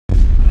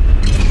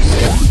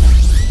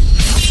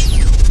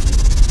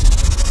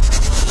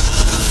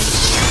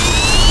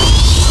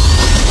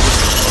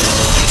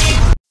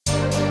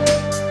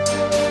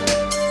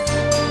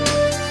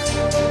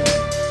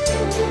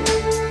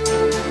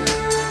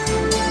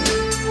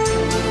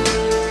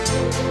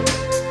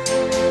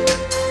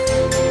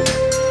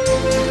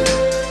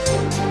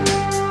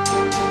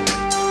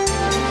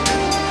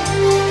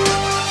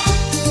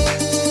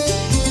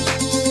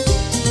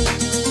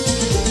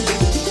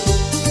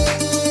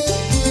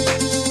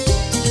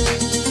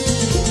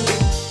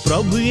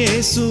ప్రభు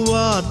యేసు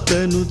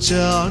వార్తను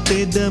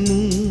చాటెదము,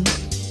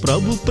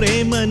 ప్రభు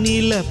ప్రేమ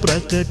నీల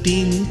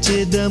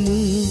ప్రకటించెదము.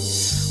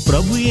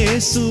 ప్రభు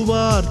యేసు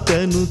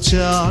వార్తను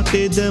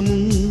చాటెదము,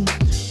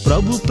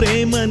 ప్రభు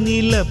ప్రేమ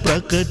నీల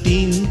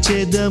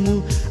ప్రకటించెదము.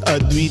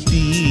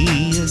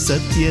 అద్వితీయ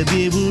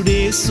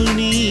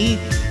సత్యదేవుడేసుని,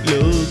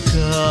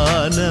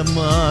 లోకాన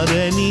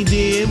మారని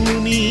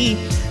దేవుని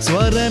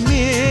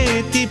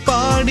స్వరమేతి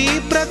పాడి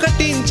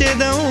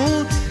ప్రకటించెదం.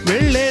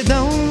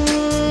 వెళ్ళెదం,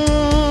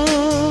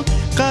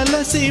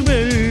 కలసి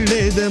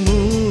వెళ్ళెదము,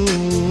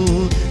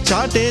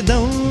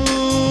 చాటెదం,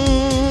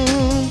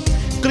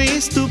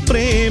 క్రీస్తు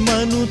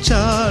ప్రేమను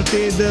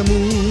చాటెదము.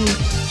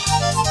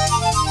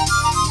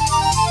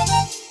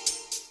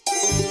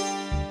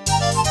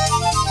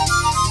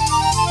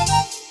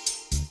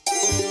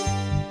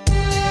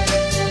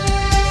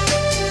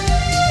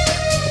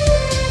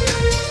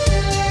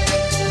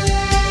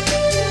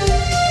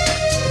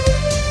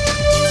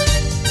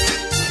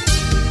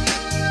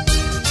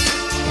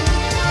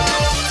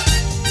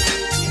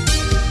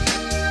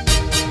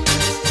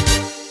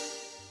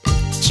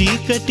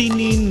 చీకటి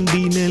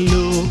నిండిన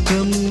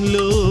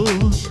లోకంలో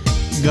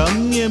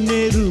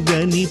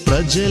గమ్యమెరుగని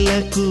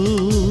ప్రజలకు,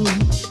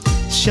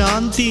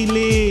 శాంతి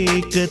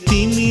లేక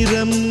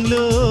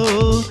తిమిరంలో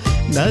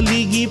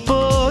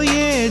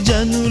నలిగిపోయే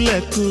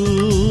జనులకు.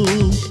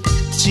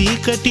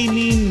 చీకటి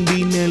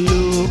నిండిన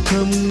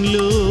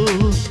లోకంలో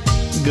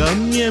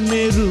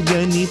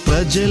గమ్యమెరుగని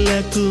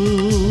ప్రజలకు,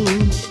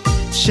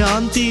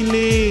 శాంతి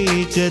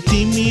లేక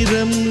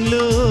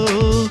తిమిరంలో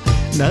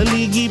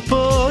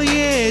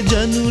నలిగిపోయే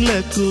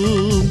జనులకు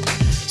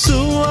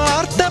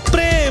సువార్త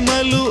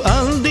ప్రేమలు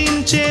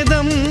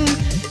అందించెదం.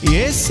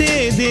 యేసే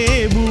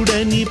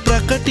దేవుడని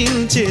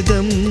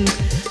ప్రకటించెదం,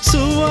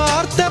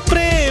 సువార్త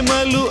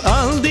ప్రేమలు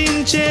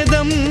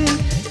అందించెదం.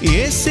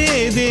 యేసే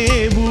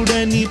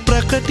దేవుడని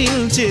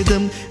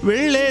ప్రకటించెదం.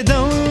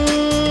 వెళ్ళెదం,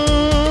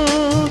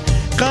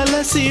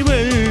 కలసి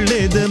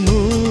వెళ్ళెదము,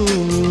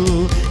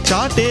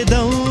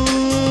 చాటెదం,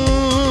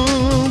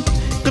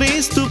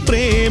 క్రీస్తు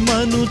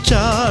ప్రేమను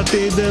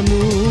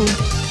చాటెదము.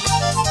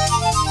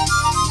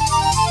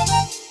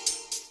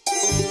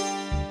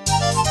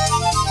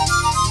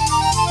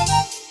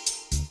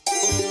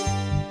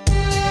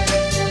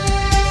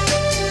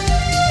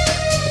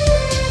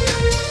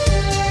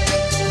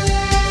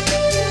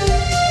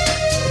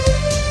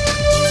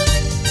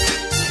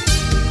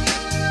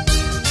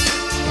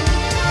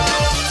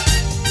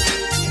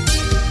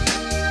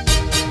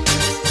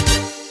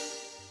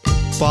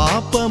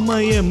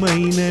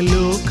 పాపమయమైన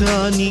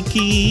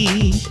లోకానికి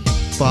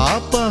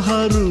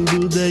పాపహరుడు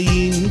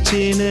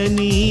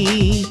దయించెనని,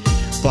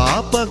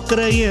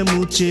 పాపక్రయము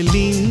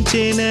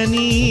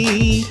చెల్లించెనని,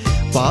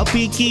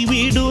 పాపికి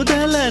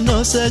విడుదల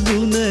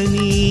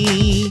నొసగునని.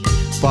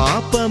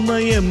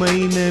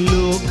 పాపమయమైన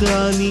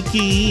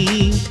లోకానికి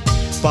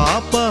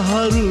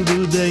పాపహరుడు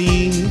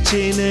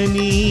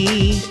దయించెనని,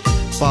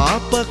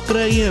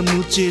 పాపక్రయము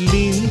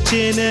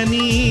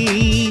చెల్లించెనని,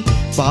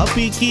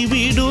 పాపికి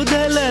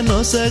విడుదల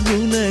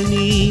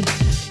నొసగునని.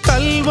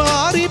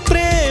 కల్వారి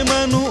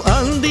ప్రేమను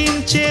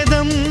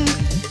అందించెదం,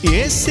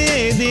 యేసే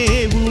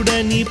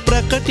దేవుడని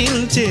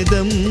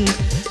ప్రకటించెదం.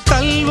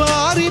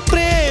 కల్వారి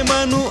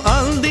ప్రేమను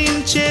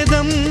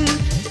అందించెదం,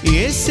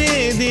 యేసే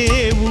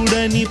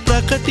దేవుడని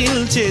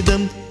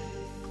ప్రకటించెదం.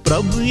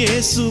 ప్రభు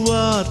యేసు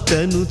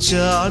వార్తను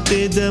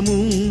చాటెదము,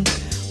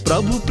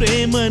 ప్రభు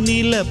ప్రేమ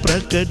నీల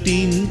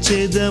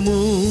ప్రకటించెదము.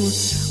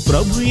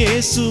 ప్రభు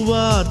యేసు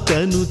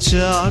వార్తను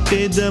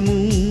చాటెదము,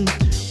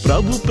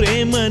 ప్రభు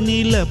ప్రేమ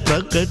నీల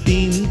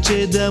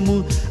ప్రకటించెదము.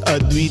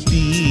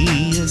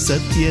 అద్వితీయ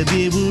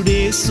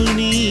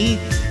సత్యదేవుడేసుని,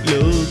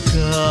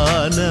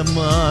 లోకాన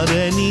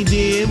మారని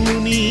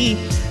దేవుని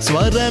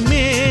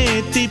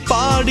స్వరమేతి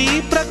పాడి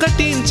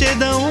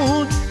ప్రకటించెదం.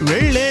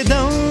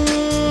 వెళ్ళెదం,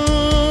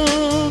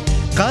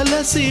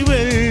 కలసి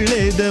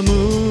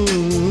వెళ్ళెదము,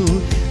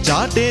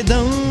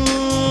 చాటెదం,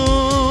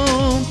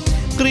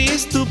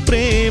 క్రీస్తు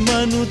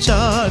ప్రేమను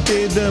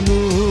చాటెదము,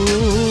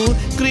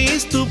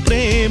 క్రీస్తు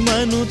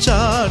ప్రేమను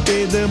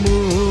చాటెదము,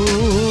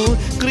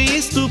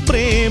 క్రీస్తు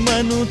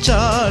ప్రేమను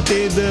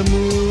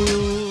చాటెదము.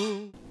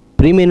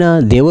 ప్రియమైన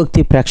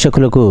దేవోక్తి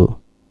ప్రేక్షకులకు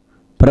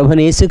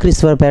ప్రభువైన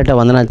యేసుక్రీస్తు వారి పేరిట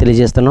వందనాలు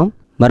తెలియజేస్తున్నాం.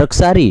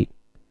 మరొకసారి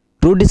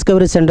true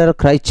discovery centre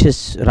Christ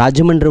church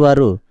Rajahmundry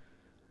వారు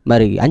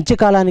మరి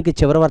అంత్యకాలానికి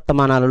చివరి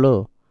వర్తమానాలలో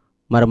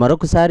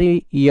మరొకసారి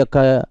ఈ యొక్క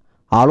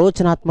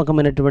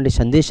ఆలోచనాత్మకమైనటువంటి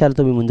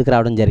సందేశాలతో మీ ముందుకు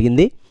రావడం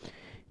జరిగింది.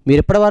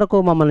 మీరు ఇప్పటివరకు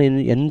మమ్మల్ని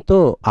ఎంతో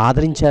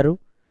ఆదరించారు,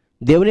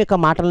 దేవుని యొక్క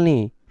మాటల్ని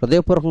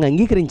హృదయపూర్వకంగా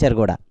అంగీకరించారు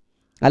కూడా.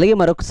 అలాగే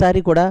మరొకసారి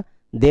కూడా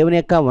దేవుని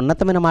యొక్క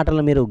ఉన్నతమైన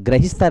మాటలను మీరు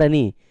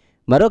గ్రహిస్తారని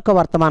మరొక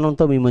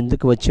వర్తమానంతో మీ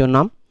ముందుకు వచ్చి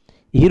ఉన్నాం.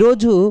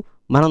 ఈరోజు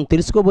మనం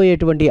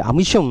తెలుసుకోబోయేటువంటి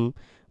అంశం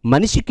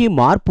మనిషికి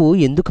మార్పు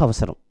ఎందుకు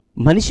అవసరం.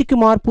 మనిషికి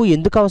మార్పు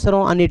ఎందుకు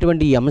అవసరం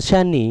అనేటువంటి ఈ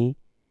అంశాన్ని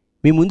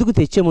మీ ముందుకు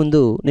తెచ్చే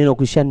ముందు నేను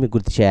ఒక విషయాన్ని మీకు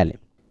గుర్తు చేయాలి.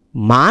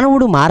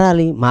 మానవుడు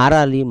మారాలి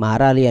మారాలి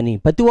మారాలి అని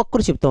ప్రతి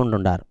ఒక్కరు చెప్తూ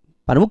ఉంటుంటారు.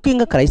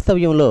 ప్రాముఖ్యంగా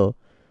క్రైస్తవ్యంలో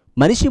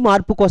మనిషి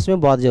మార్పు కోసమే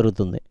బోధ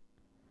జరుగుతుంది.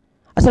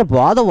 అసలు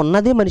బోధ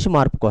ఉన్నదే మనిషి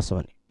మార్పు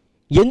కోసమని.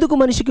 ఎందుకు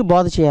మనిషికి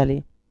బోధ చేయాలి?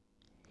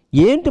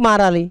 ఏంటి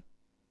మారాలి?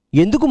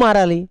 ఎందుకు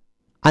మారాలి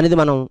అనేది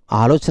మనం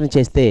ఆలోచన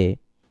చేస్తే,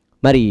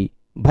 మరి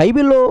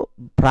బైబిల్లో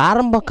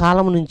ప్రారంభ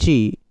కాలం నుంచి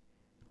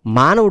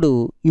మానవుడు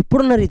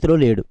ఇప్పుడున్న రీతిలో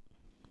లేడు.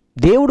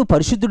 దేవుడు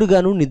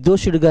పరిశుద్ధుడుగాను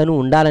నిర్దోషుడుగాను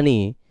ఉండాలని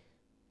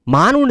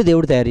మానవుని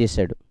దేవుడు తయారు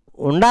చేశాడు.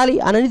 ఉండాలి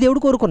అని దేవుడు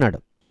కోరుకున్నాడు.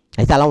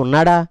 అయితే అలా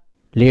ఉన్నాడా?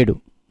 లేడు,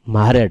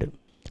 మారాడు.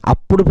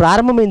 అప్పుడు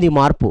ప్రారంభమైంది ఈ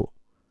మార్పు.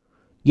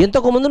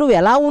 ఇంతకుముందు నువ్వు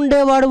ఎలా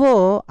ఉండేవాడువో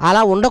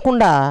అలా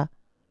ఉండకుండా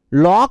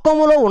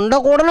లోకములో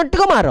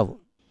ఉండకూడనట్టుగా మారావు.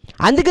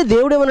 అందుకే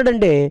దేవుడు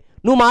ఏమన్నాడంటే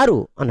నువ్వు మారు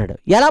అన్నాడు.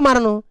 ఎలా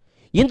మారను?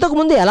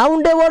 ఇంతకుముందు ఎలా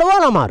ఉండేవాడువో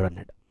అలా మారు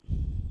అన్నాడు.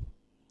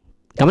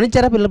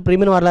 గమనించారా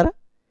ప్రియమైన వాళ్ళారా?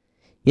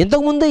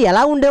 ఇంతకుముందు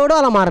ఎలా ఉండేవాడో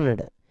అలా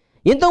మారన్నాడు.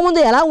 ఇంతకుముందు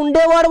ఎలా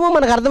ఉండేవాడమో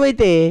మనకు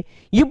అర్థమైతే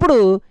ఇప్పుడు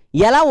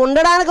ఎలా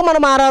ఉండడానికి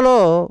మనం మారాలో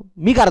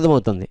మీకు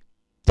అర్థమవుతుంది.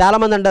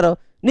 చాలామంది అంటారు,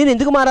 నేను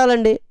ఎందుకు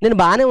మారాలండి, నేను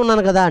బాగానే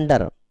ఉన్నాను కదా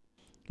అంటారు.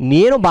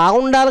 నేను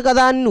బాగుండాలి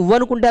కదా అని నువ్వు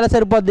అనుకుంటే ఎలా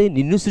సరిపోద్ది?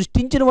 నిన్ను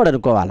సృష్టించిన వాడు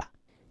అనుకోవాలా.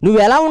 నువ్వు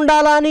ఎలా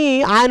ఉండాలా అని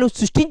ఆయన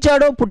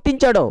సృష్టించాడో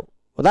పుట్టించాడో.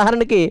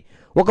 ఉదాహరణకి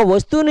ఒక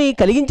వస్తువుని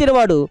కలిగించిన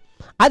వాడు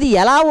అది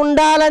ఎలా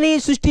ఉండాలని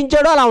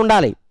సృష్టించాడో అలా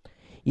ఉండాలి.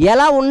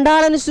 ఎలా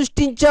ఉండాలని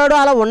సృష్టించాడో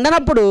అలా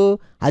ఉండనప్పుడు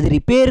అది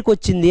రిపేర్కి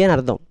వచ్చింది అని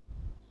అర్థం.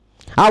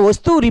 ఆ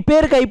వస్తువు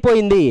రిపేర్కి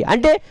అయిపోయింది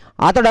అంటే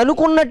అతడు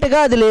అనుకున్నట్టుగా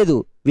అది లేదు,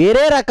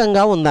 వేరే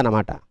రకంగా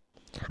ఉందన్నమాట.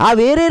 ఆ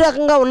వేరే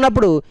రకంగా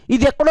ఉన్నప్పుడు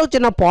ఇది ఎక్కడో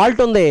చిన్న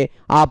ఫాల్ట్ ఉంది,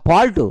 ఆ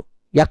ఫాల్ట్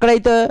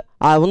ఎక్కడైతే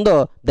ఉందో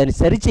దాన్ని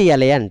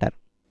సరిచేయాలి అంటారు.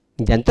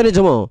 ఎంత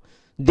నిజమో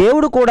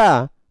దేవుడు కూడా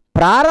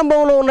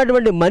ప్రారంభంలో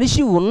ఉన్నటువంటి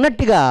మనిషి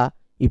ఉన్నట్టుగా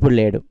ఇప్పుడు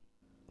లేడు.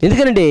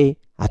 ఎందుకనండి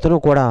అతను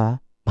కూడా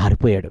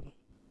మారిపోయాడు.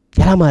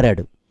 ఎలా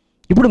మారాడు?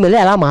 ఇప్పుడు మళ్ళీ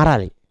ఎలా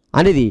మారాలి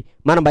అనేది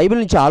మన బైబిల్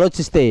నుంచి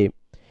ఆలోచిస్తే,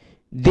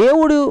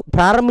 దేవుడు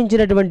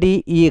ప్రారంభించినటువంటి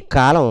ఈ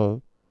కాలం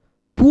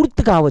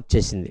పూర్తి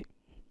కావచ్చేసింది.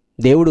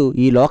 దేవుడు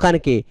ఈ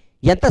లోకానికి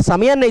ఎంత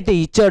సమయాన్ని అయితే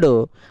ఇచ్చాడో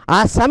ఆ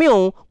సమయం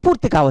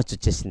పూర్తి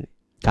కావచ్చేసింది.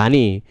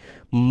 కానీ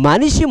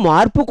మనిషి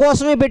మార్పు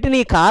కోసమే పెట్టిన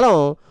ఈ కాలం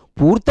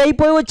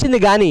పూర్తయిపోయి వచ్చింది.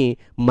 కానీ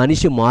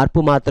మనిషి మార్పు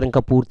మాత్రం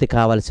ఇంకా పూర్తి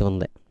కావాల్సి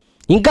ఉంది.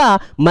 ఇంకా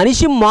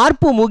మనిషి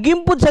మార్పు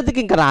ముగింపు దశకి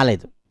ఇంకా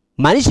రాలేదు.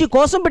 మనిషి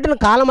కోసం పెట్టిన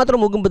కాలం మాత్రం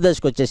ముగింపు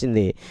దశకు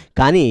వచ్చేసింది.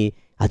 కానీ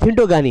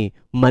అదేంటో కానీ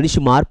మనిషి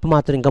మార్పు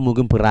మాత్రం ఇంకా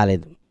ముగింపు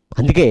రాలేదు.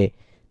 అందుకే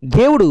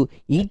దేవుడు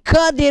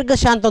ఇంకా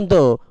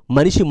దీర్ఘశాంతంతో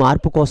మనిషి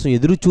మార్పు కోసం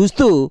ఎదురు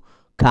చూస్తూ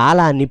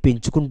కాలాన్ని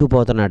పెంచుకుంటూ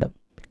పోతున్నాడు.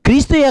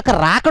 క్రీస్తు యొక్క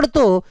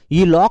రాకడతో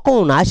ఈ లోకం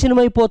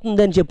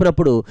నాశనమైపోతుంది అని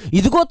చెప్పినప్పుడు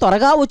ఇదిగో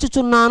త్వరగా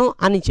వచ్చుచున్నాను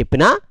అని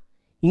చెప్పినా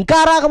ఇంకా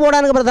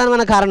రాకపోవడానికి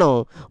ప్రధానమైన కారణం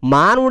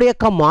మానవుడి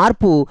యొక్క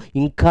మార్పు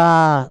ఇంకా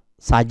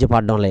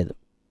సాధ్యపడడం లేదు.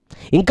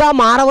 ఇంకా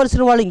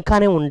మారవలసిన వాళ్ళు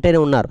ఇంకానే ఉంటూనే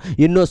ఉన్నారు.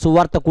 ఎన్నో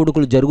సువార్త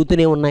కూడుకులు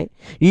జరుగుతూనే ఉన్నాయి.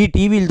 ఈ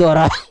టీవీల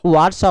ద్వారా,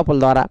 వాట్సాప్ల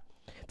ద్వారా,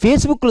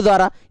 ఫేస్బుక్ల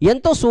ద్వారా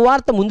ఎంతో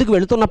సువార్త ముందుకు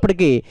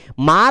వెళుతున్నప్పటికీ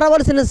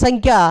మారవలసిన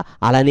సంఖ్య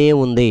అలానే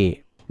ఉంది.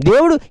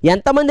 దేవుడు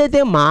ఎంతమంది అయితే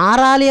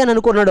మారాలి అని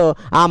అనుకున్నాడో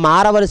ఆ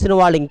మారవలసిన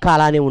వాళ్ళు ఇంకా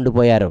అలానే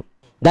ఉండిపోయారు.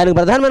 దానికి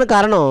ప్రధానమైన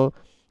కారణం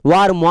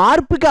వారు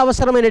మార్పుకి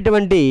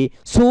అవసరమైనటువంటి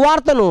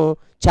సువార్తను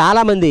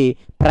చాలామంది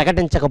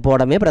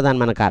ప్రకటించకపోవడమే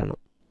ప్రధానమైన కారణం.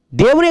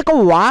 దేవుని యొక్క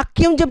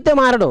వాక్యం చెప్తే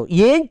మారడు,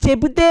 ఏం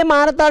చెబితే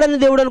మారతాడని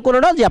దేవుడు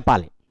అనుకున్నాడో అది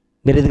చెప్పాలి.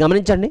 మీరు ఇది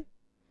గమనించండి.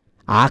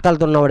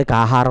 ఆకలితో ఉన్నవాడికి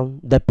ఆహారం,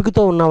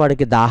 దప్పికతో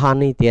ఉన్నవాడికి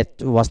దాహాన్ని,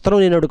 వస్త్రం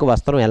లేనివాడికి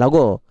వస్త్రం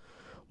ఎలాగో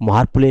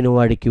మార్పు లేని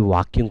వాడికి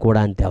వాక్యం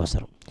కూడా అంతే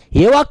అవసరం.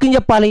 ఏ వాక్యం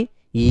చెప్పాలి?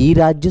 ఈ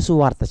రాజ్య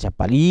సువార్త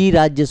చెప్పాలి. ఈ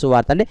రాజ్య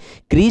సువార్త అంటే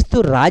క్రీస్తు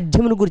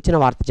రాజ్యమును గూర్చిన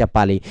వార్త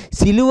చెప్పాలి,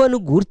 సిలువను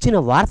గూర్చిన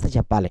వార్త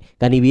చెప్పాలి.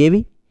 కానీ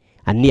ఇవేవి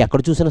అన్నీ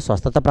ఎక్కడ చూసినా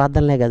స్వస్థత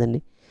ప్రార్థనలే కదండి,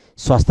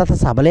 స్వస్థత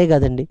సభలే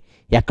కదండి.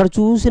 ఎక్కడ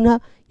చూసినా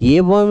ఏ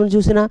భవనం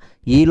చూసినా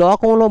ఈ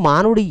లోకంలో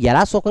మానవుడు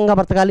ఎలా సుఖంగా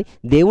బ్రతకాలి,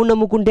 దేవుణ్ణి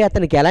నమ్ముకుంటే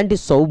అతనికి ఎలాంటి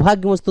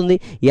సౌభాగ్యం వస్తుంది,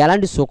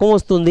 ఎలాంటి సుఖం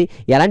వస్తుంది,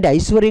 ఎలాంటి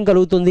ఐశ్వర్యం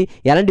కలుగుతుంది,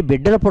 ఎలాంటి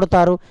బిడ్డలు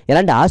పుడతారు,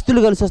 ఎలాంటి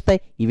ఆస్తులు కలిసి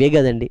వస్తాయి, ఇవే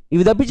కదండి.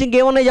 ఇవి తప్పించి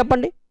ఇంకేమున్నాయి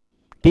చెప్పండి?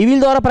 టీవీల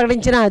ద్వారా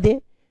ప్రకటించినా అదే,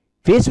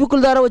 ఫేస్బుక్ల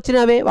ద్వారా వచ్చినా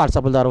అవే,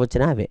 వాట్సాప్ల ద్వారా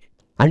వచ్చినా అవే.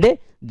 అంటే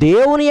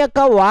దేవుని యొక్క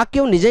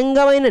వాక్యం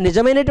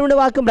నిజమైనటువంటి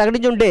వాక్యం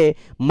ప్రకటించుంటే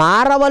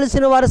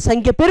మారవలసిన వారి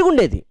సంఖ్య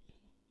పెరుగుండేది.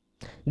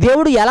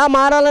 దేవుడు ఎలా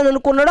మారాలని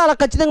అనుకున్నాడో అలా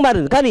ఖచ్చితంగా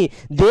మారింది. కానీ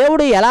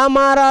దేవుడు ఎలా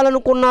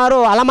మారాలనుకున్నారో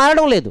అలా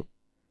మారడం లేదు,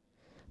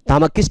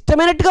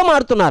 తమకిష్టమైనట్టుగా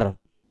మారుతున్నారు.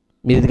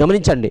 మీరు ఇది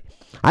గమనించండి.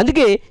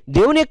 అందుకే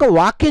దేవుని యొక్క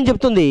వాక్యం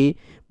చెప్తుంది,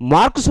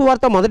 మార్కు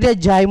సువార్త 1వ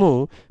అధ్యాయము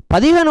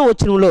 15వ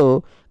వచనంలో,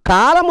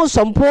 కాలము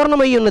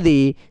సంపూర్ణమై ఉన్నది,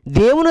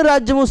 దేవుని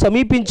రాజ్యము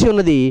సమీపించి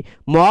ఉన్నది,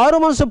 మారు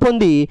మనసు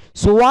పొంది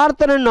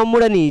సువార్తను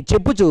నమ్ముడని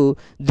చెప్పుచు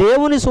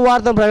దేవుని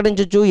సువార్తను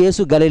ప్రకటించుచు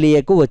యేసు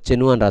గలిలయకు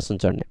వచ్చెను అని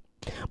రాసించండి.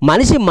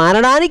 మనిషి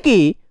మారడానికి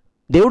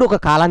దేవుడు ఒక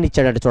కాలాన్ని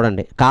ఇచ్చాడట.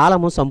 చూడండి,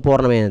 కాలము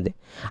సంపూర్ణమైనది.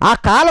 ఆ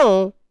కాలం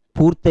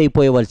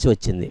పూర్తయిపోయవలసి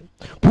వచ్చింది.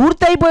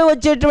 పూర్తయిపోయి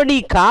వచ్చేటువంటి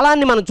ఈ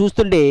కాలాన్ని మనం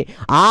చూస్తుంటే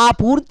ఆ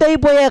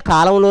పూర్తయిపోయే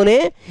కాలంలోనే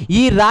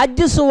ఈ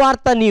రాజ్య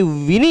సువార్త నీవు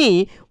విని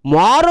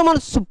మారు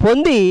మనసు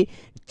పొంది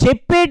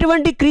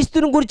చెప్పేటువంటి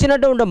క్రీస్తుని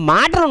గురించినటువంటి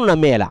మాటలను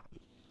నమ్మేలా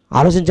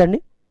ఆలోచించండి.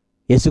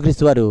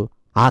 యేసుక్రీస్తు వారు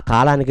ఆ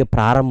కాలానికి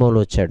ప్రారంభంలో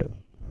వచ్చాడు,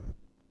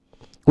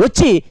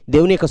 వచ్చి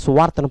దేవుని యొక్క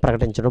సువార్తను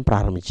ప్రకటించడం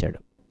ప్రారంభించాడు.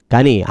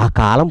 కానీ ఆ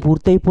కాలం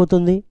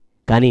పూర్తయిపోతుంది,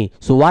 కానీ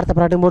సువార్త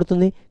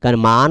ప్రకటింపబడుతుంది, కానీ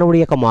మానవుడి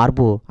యొక్క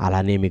మార్పు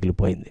అలానే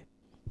మిగిలిపోయింది.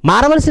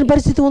 మారవలసిన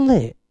పరిస్థితి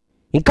ఉంది.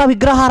 ఇంకా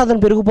విగ్రహారాధన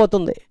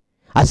పెరిగిపోతుంది,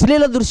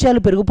 అశ్లీల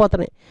దృశ్యాలు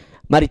పెరిగిపోతున్నాయి,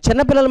 మరి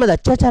చిన్నపిల్లల మీద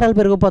అత్యాచారాలు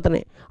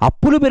పెరిగిపోతున్నాయి,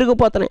 అప్పులు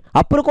పెరిగిపోతున్నాయి,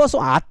 అప్పుల కోసం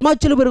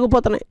ఆత్మహత్యలు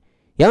పెరిగిపోతున్నాయి.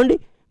 ఏమండి,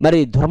 మరి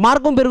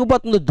దుర్మార్గం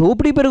పెరిగిపోతుంది,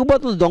 దోపిడీ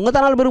పెరిగిపోతుంది,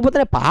 దొంగతనాలు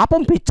పెరిగిపోతున్నాయి,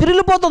 పాపం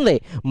పెచ్చిరిల్లిపోతుంది.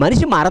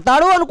 మనిషి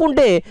మారతాడు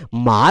అనుకుంటే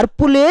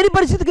మార్పు లేని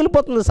పరిస్థితికి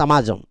వెళ్ళిపోతుంది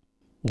సమాజం.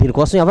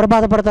 దీనికోసం ఎవరు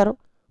బాధపడతారు?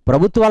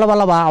 ప్రభుత్వాల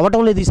వల్ల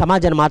అవటం లేదు ఈ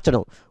సమాజాన్ని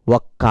మార్చడం,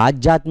 ఒక్క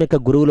ఆధ్యాత్మిక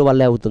గురువుల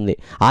వల్లే అవుతుంది.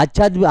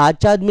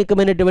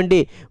 ఆధ్యాత్మికమైనటువంటి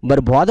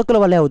మరి బోధకుల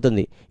వల్లే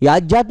అవుతుంది. ఈ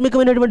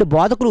ఆధ్యాత్మికమైనటువంటి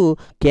బోధకులు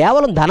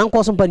కేవలం ధనం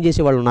కోసం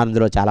పనిచేసే వాళ్ళు ఉన్నారు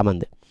ఇందులో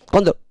చాలామంది,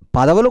 కొందరు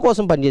పదవుల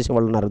కోసం పనిచేసే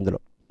వాళ్ళు ఉన్నారు ఇందులో.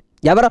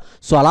 ఎవరు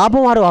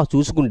స్వలాభం వారు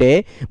చూసుకుంటే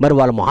మరి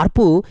వాళ్ళ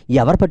మార్పు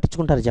ఎవరు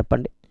పట్టించుకుంటారు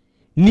చెప్పండి?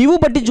 నీవు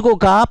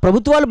పట్టించుకోక,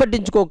 ప్రభుత్వాలు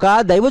పట్టించుకోక,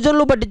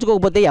 దైవజనులు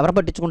పట్టించుకోకపోతే ఎవరు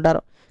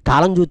పట్టించుకుంటారు?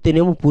 కాలం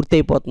చూస్తేనేమో పూర్తి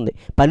అయిపోతుంది,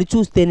 పని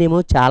చూస్తేనేమో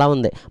చాలా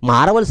ఉంది,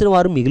 మారవలసిన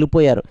వారు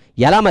మిగిలిపోయారు.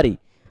 ఎలా మరి?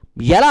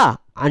 ఎలా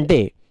అంటే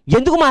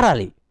ఎందుకు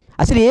మారాలి?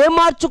 అసలు ఏం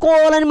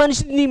మార్చుకోవాలని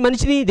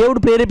మనిషిని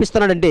దేవుడు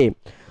ప్రేరేపిస్తున్నాడంటే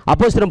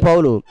అపోస్తలుడైన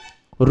పౌలు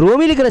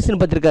రోమీయులకు రాసిన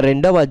పత్రిక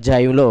 2వ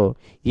అధ్యాయంలో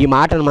ఈ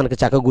మాటను మనకు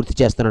చక్కగా గుర్తు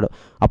చేస్తున్నాడు.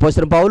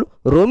 అపోస్తలుడైన పౌలు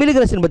రోమీయులకు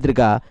రాసిన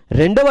పత్రిక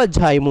 2వ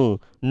అధ్యాయము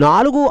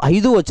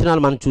 4-5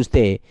 వచనాలు మనం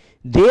చూస్తే,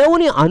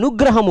 దేవుని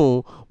అనుగ్రహము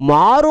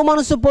మారు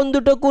మనసు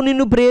పొందుటకు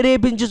నిన్ను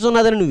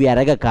ప్రేరేపించుతున్నదని నువ్వు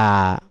ఎరగక.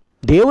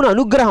 దేవుని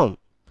అనుగ్రహం,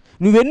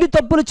 నువ్వెన్ని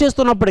తప్పులు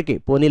చేస్తున్నప్పటికీ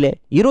పోనీలే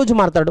ఈరోజు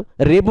మారతాడు,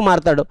 రేపు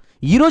మారతాడు,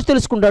 ఈరోజు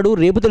తెలుసుకుంటాడు,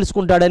 రేపు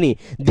తెలుసుకుంటాడని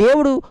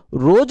దేవుడు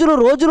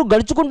రోజులు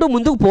గడుచుకుంటూ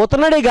ముందుకు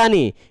పోతున్నాడే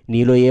కానీ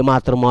నీలో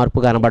ఏమాత్రం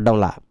మార్పు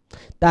కనబడ్డంలా.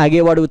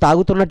 తాగేవాడు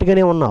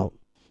తాగుతున్నట్టుగానే ఉన్నావు,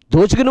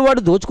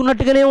 దోచుకునేవాడు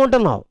దోచుకున్నట్టుగానే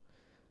ఉంటున్నావు,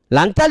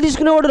 లంచాలు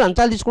తీసుకునేవాడు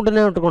లంచాలు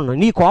తీసుకుంటూనే ఉంటున్నావు.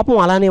 నీ కోపం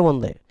అలానే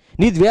ఉంది,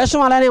 నీ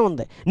ద్వేషం అలానే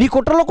ఉంది, నీ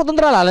కుట్రలో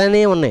కుతంత్రాలు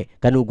అలానే ఉన్నాయి.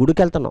 కానీ నువ్వు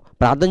గుడికి వెళ్తున్నావు,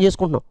 ప్రార్థన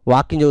చేసుకుంటున్నావు,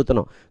 వాక్యం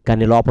చదువుతున్నావు,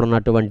 కానీ లోపల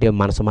ఉన్నటువంటి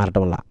మనసు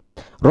మారటం వల్ల,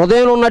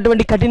 హృదయంలో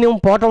ఉన్నటువంటి కాఠిన్యం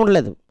పోవటం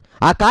లేదు.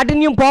 ఆ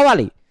కాఠిన్యం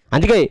పోవాలి.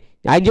 అందుకే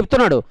ఆయన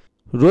చెప్తున్నాడు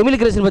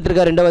రోమీయులకు రాసిన పత్రిక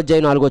 2వ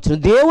అధ్యాయం 4వ వచనం,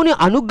 దేవుని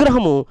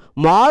అనుగ్రహము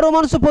మారు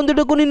మనసు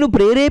పొందుటకు నిన్ను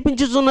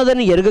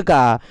ప్రేరేపించుతున్నదని ఎరుగక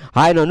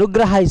ఆయన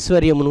అనుగ్రహ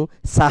ఐశ్వర్యమును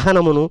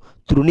సహనమును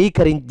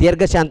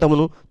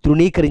దీర్ఘశాంతమును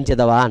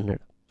తృణీకరించదవా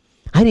అన్నాడు.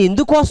 ఆయన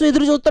ఎందుకోసం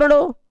ఎదురు చూస్తున్నాడు?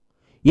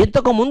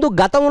 ఇంతకుముందు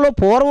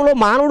పూర్వంలో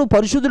మానవుడు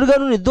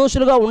పరిశుద్ధుడుగాను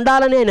నిర్దోషులుగా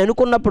ఉండాలని ఆయన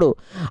అనుకున్నప్పుడు,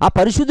 ఆ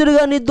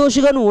పరిశుద్ధుడిగా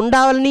నిర్దోషిగాను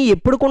ఉండాలని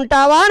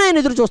ఎప్పుడుకుంటావా అని ఆయన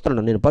ఎదురు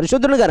చూస్తున్నాడు. నేను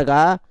పరిశుద్ధుడు కనుక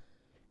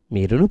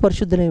మీరును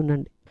పరిశుద్ధులై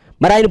ఉండండి.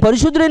 మరి ఆయన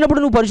పరిశుద్ధుడైనప్పుడు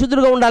నువ్వు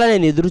పరిశుద్ధుడుగా ఉండాలని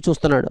ఆయన ఎదురు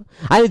చూస్తున్నాడు.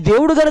 ఆయన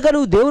దేవుడు కనుక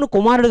నువ్వు దేవుని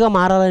కుమారుడిగా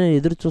మారాలని ఆయన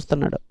ఎదురు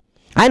చూస్తున్నాడు.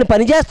 ఆయన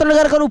పనిచేస్తున్నాడు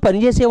కనుక నువ్వు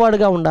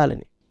పనిచేసేవాడుగా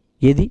ఉండాలని.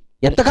 ఏది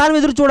ఎంతకాలం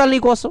ఎదురు చూడాలి నీ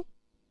కోసం?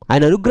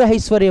 ఆయన అనుగ్రహ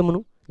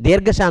ఐశ్వర్యమును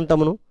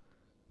దీర్ఘశాంతమును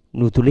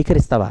నువ్వు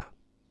తులీకరిస్తావా?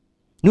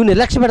 నువ్వు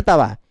నిర్లక్ష్య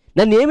పెడతావా?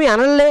 నన్ను ఏమీ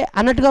అనలే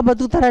అన్నట్టుగా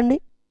బతుకుతారండి.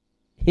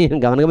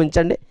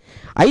 గమనించండి.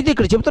 అయితే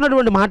ఇక్కడ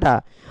చెప్తున్నటువంటి మాట,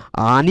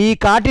 నీ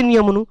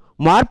కాఠిన్యమును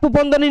మార్పు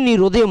పొందని నీ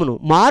హృదయమును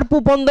మార్పు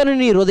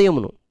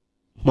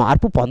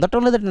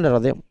పొందటం లేదండి.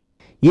 హృదయం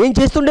ఏం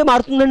చేస్తుండే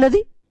మారుతుందండి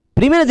అది.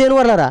 ప్రియమైన దేవుని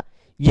వల్లరా,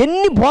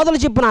 ఎన్ని బోధలు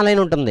చెప్పినా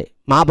అలానే ఉంటుంది.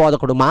 మా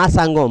బోధకుడు, మా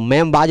సంఘం,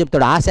 మేము బాగా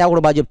చెప్తాడు, ఆ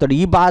సేవకుడు బాగా చెప్తాడు,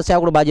 ఈ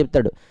సేవకుడు బాగా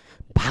చెప్తాడు.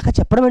 బాగా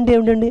చెప్పడం అంటే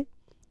ఏమిటండి?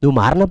 నువ్వు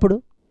మారినప్పుడు,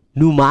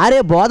 నువ్వు మారే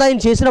బోధ ఆయన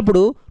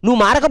చేసినప్పుడు నువ్వు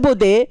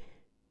మారకపోతే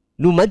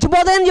నువ్వు మంచి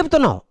బోధ అని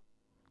చెప్తున్నావు,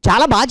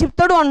 చాలా బాగా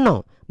చెప్తాడు అన్నావు.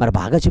 మరి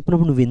బాగా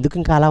చెప్పినప్పుడు నువ్వు ఎందుకు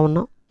ఇంకా అలా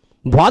ఉన్నావు?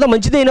 బోధ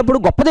మంచిదైనప్పుడు,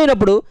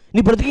 గొప్పదైనప్పుడు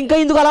నీ బ్రతికి ఇంకా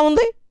ఎందుకు అలా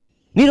ఉంది?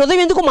 నీ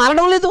హృదయం ఎందుకు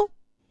మారడం లేదు?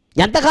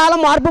 ఎంతకాలం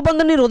మార్పు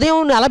పొందని నీ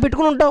హృదయం అలా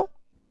పెట్టుకుని ఉంటావు?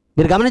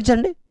 మీరు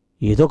గమనించండి.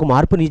 ఏదో ఒక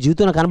మార్పు నీ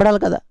జీవితంలో కనబడాలి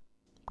కదా.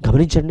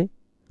 గమనించండి.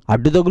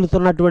 అడ్డు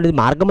తగులుతున్నటువంటిది,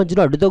 మార్గం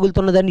మధ్యలో అడ్డు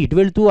తగులుతున్నదాన్ని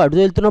అటు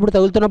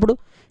తగులుతున్నప్పుడు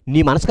నీ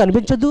మనసుకు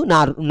అనిపించద్దు,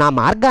 నా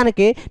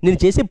మార్గానికే నేను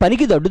చేసే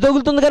పనికి ఇది అడ్డు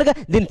తగులుతుంది కనుక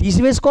దీన్ని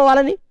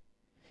తీసివేసుకోవాలని.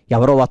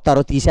 ఎవరో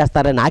వస్తారో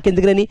తీసేస్తారని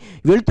నాకెందుకునని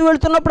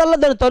వెళుతున్నప్పుడల్లా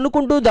దాన్ని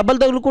తన్నుకుంటూ దెబ్బలు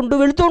తగులుకుంటూ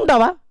వెళుతూ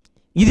ఉంటావా?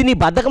 ఇది నీ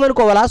బద్ధకం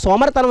అనుకోవాలా,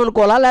 సోమరితనం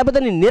అనుకోవాలా, లేకపోతే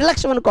నీ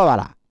నిర్లక్ష్యం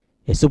అనుకోవాలా?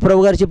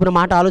 యేసుప్రభు గారు చెప్పిన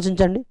మాట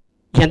ఆలోచించండి.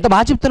 ఎంత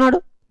బాగా చెప్తున్నాడు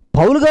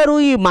పౌలు గారు.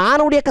 ఈ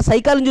మానవుడి యొక్క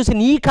సైకాలను చూసి,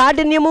 నీ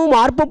కాఠిన్యము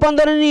మార్పు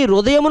పొందని నీ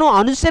హృదయమును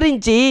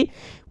అనుసరించి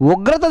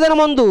ఉగ్రత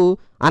దినమందు,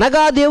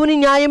 అనగా దేవుని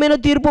న్యాయమైన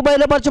తీర్పు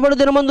బయలుపరచబడు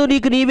దినమందు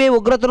నీకు నీవే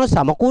ఉగ్రతను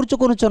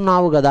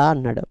సమకూర్చుకొనుచున్నావు కదా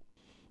అన్నాడు.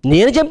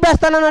 నేను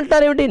చంపేస్తానని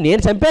అంటారేమిటి?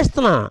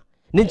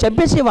 నేను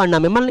చంపేసేవాడినా?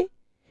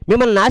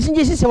 మిమ్మల్ని నాశనం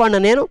చేసేసేవాడినా?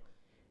 నేను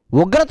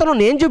ఉగ్రతను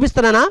నేను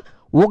చూపిస్తున్నానా?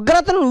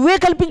 ఉగ్రతను నువ్వే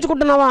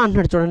కల్పించుకుంటున్నావా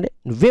అన్నాడు. చూడండి,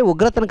 నువ్వే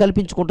ఉగ్రతను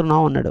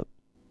కల్పించుకుంటున్నావు అన్నాడు.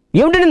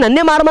 ఏమిటండి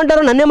నన్నే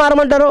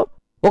మారమంటారు?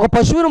 ఒక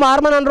పశువుని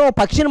మారమని అనరు, ఒక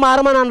పక్షిని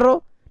మారమని అనరు,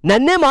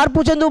 నన్నే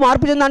మార్పు చెందు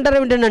అంటారు.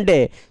 ఏమిటంటే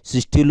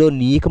సృష్టిలో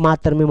నీకు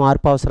మాత్రమే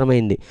మార్పు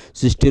అవసరమైంది,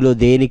 సృష్టిలో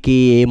దేనికి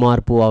ఏ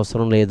మార్పు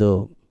అవసరం లేదు.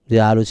 ఇది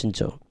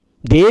ఆలోచించు.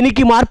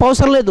 దేనికి మార్పు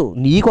అవసరం లేదు,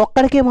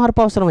 నీకొక్కడికే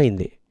మార్పు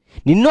అవసరమైంది.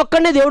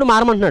 నిన్నొక్కడనే దేవుడు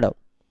మారమంటున్నాడు.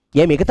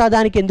 మిగతా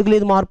దానికి ఎందుకు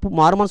లేదు మార్పు?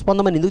 మారు మనసు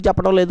పొందమని ఎందుకు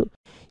చెప్పడం లేదు?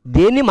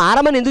 దేన్ని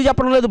మారమని ఎందుకు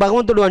చెప్పడం లేదు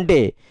భగవంతుడు అంటే,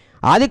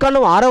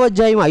 ఆదికాండం 6వ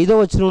అధ్యాయం 5వ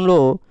వచనంలో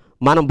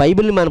మనం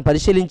బైబిల్ని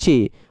పరిశీలించి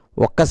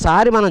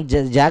ఒక్కసారి మనం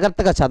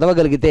జాగ్రత్తగా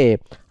చదవగలిగితే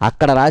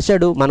అక్కడ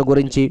రాశాడు మన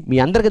గురించి. మీ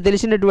అందరికీ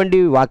తెలిసినటువంటి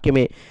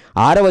వాక్యమే.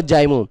 6వ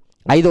అధ్యాయము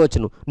 5వ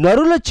వచనం,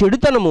 నరుల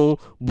చెడుతనము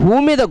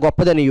భూమి మీద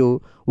గొప్పదనియు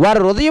వారి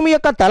హృదయం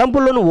యొక్క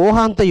తలంపుల్లోని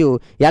ఊహాంతయు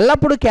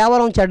ఎల్లప్పుడూ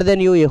కేవలం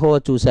చెడ్డదనియు యెహోవా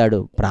చూశాడు.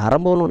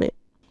 ప్రారంభంలోనే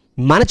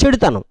మన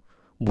చెడుతనం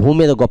భూమి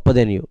మీద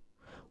గొప్పదనియు,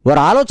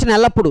 వారి ఆలోచన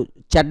ఎల్లప్పుడూ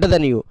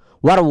చెడ్డదనియు,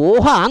 వారి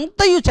ఊహ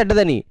అంతయు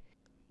చెడ్డదని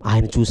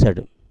ఆయన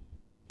చూశాడు.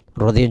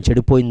 హృదయం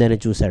చెడిపోయిందని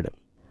చూశాడు.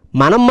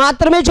 మనం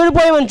మాత్రమే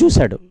చెడిపోయామని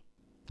చూశాడు.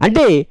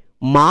 అంటే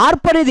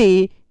మార్పు అనేది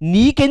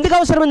నీకెందుకు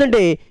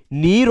అవసరమైందంటే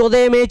నీ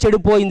హృదయమే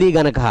చెడిపోయింది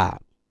గనక.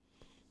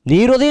 నీ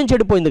హృదయం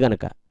చెడిపోయింది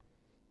గనక.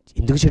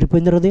 ఎందుకు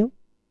చెడిపోయింది హృదయం?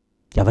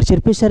 ఎవరు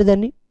చెరిపేశారు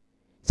దాన్ని?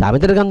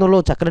 సామెతల గ్రంథంలో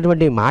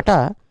చక్కనటువంటి మాట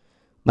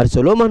మరి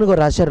సొలొమోను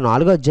గారు రాశారు.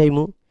 4వ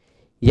అధ్యాయము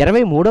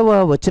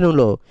 23వ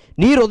వచనంలో,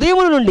 నీ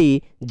హృదయముల నుండి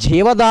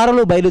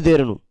జీవధారలు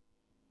బయలుదేరును,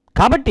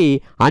 కాబట్టి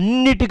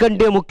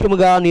అన్నిటికంటే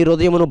ముఖ్యముగా నీ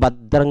హృదయమును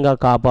భద్రంగా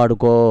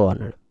కాపాడుకో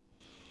అన్నాడు.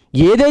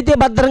 ఏదైతే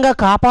భద్రంగా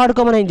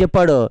కాపాడుకోమని ఆయన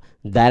చెప్పాడో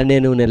దాన్ని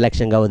నేను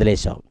నిర్లక్ష్యంగా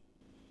వదిలేశాం.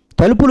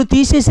 తలుపులు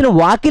తీసేసిన,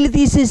 వాకిలి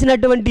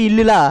తీసేసినటువంటి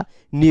ఇల్లులా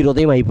నీ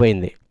హృదయం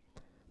అయిపోయింది.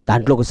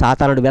 దాంట్లోకి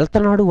సాతానుడు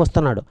వెళ్తున్నాడు,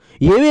 వస్తున్నాడు,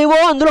 ఏవేవో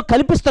అందులో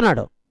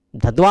కల్పిస్తున్నాడు.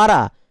 తద్వారా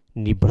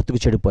నీ బ్రతుకు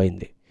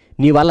చెడిపోయింది,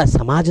 నీ వల్ల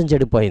సమాజం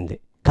చెడిపోయింది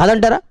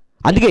కాదంటారా?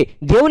 అందుకే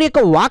దేవుని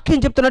యొక్క వాక్యం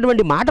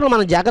చెప్తున్నటువంటి మాటలు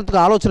మనం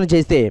జాగ్రత్తగా ఆలోచన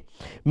చేస్తే,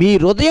 మీ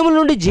హృదయం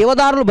నుండి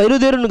జీవధారలు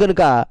బయలుదేరును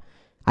గనుక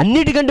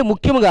అన్నిటికంటే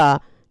ముఖ్యముగా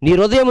నీ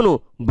హృదయమును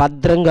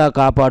భద్రంగా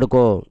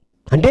కాపాడుకో.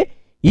 అంటే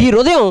ఈ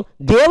హృదయం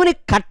దేవుని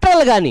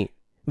కట్టడలు కానీ,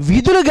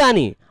 విధులు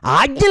కానీ,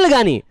 ఆజ్ఞలు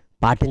కానీ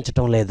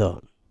పాటించటం లేదు,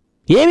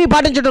 ఏమీ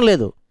పాటించటం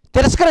లేదు,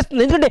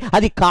 తిరస్కరిస్తుంది. ఎందుకంటే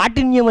అది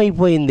కాఠిన్యం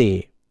అయిపోయింది,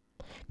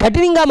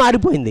 కఠినంగా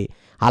మారిపోయింది.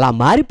 అలా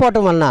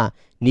మారిపోవటం వలన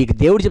నీకు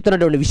దేవుడు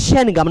చెప్తున్నటువంటి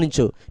విషయాన్ని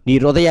గమనించు. నీ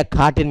హృదయ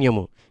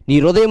కాఠిన్యము, నీ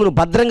హృదయమును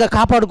భద్రంగా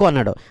కాపాడుకో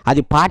అన్నాడు.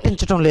 అది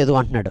పాటించటం లేదు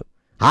అంటున్నాడు.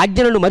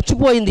 ఆజ్ఞలను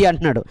మర్చిపోయింది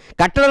అంటున్నాడు,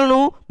 కట్టడలను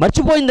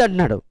మర్చిపోయింది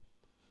అంటున్నాడు.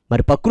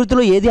 మరి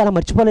ప్రకృతిలో ఏది అలా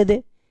మర్చిపోలేదే.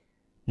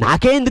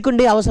 నాకే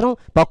ఎందుకుండే అవసరం,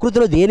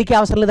 ప్రకృతిలో దేనికి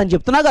అవసరం లేదని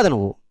చెప్తున్నావు కదా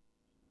నువ్వు.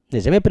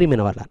 నిజమే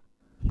ప్రియమైన వాళ్ళ,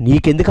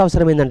 నీకెందుకు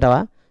అవసరమైందంటావా?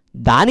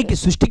 దానికి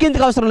సృష్టికి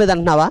ఎందుకు అవసరం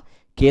లేదంటున్నావా?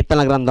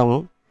 కీర్తన గ్రంథం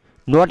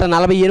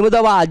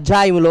 148వ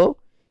అధ్యాయంలో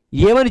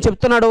ఏమని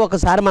చెప్తున్నాడో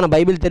ఒకసారి మన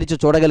బైబిల్ తెరిచి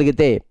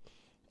చూడగలిగితే,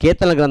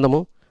 కీర్తన గ్రంథము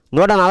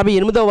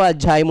 148వ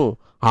అధ్యాయము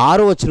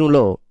 6వ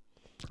వచనంలో,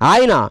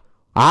 ఆయన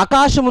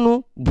ఆకాశమును,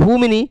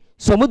 భూమిని,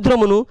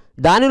 సముద్రమును,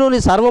 దానిలోని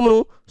సర్వమును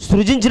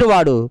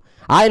సృజించినవాడు,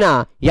 ఆయన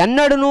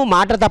ఎన్నడూను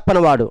మాట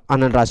తప్పనవాడు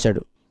అని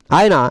రాశాడు.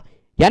 ఆయన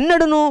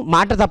ఎన్నడూను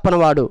మాట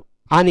తప్పనవాడు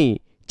అని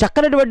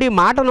చక్కనటువంటి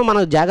మాటను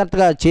మనం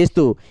జాగ్రత్తగా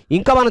చేస్తూ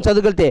ఇంకా మనం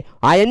చదువుకెళ్తే,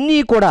 అవన్నీ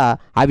కూడా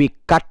అవి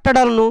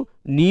కట్టడలను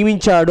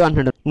నియమించాడు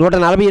అంటున్నాడు.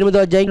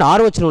 148వ అధ్యాయం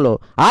 6వ వచనంలో,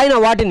 ఆయన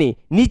వాటిని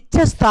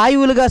నిత్య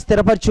స్థాయువులుగా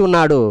స్థిరపరిచి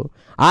ఉన్నాడు,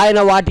 ఆయన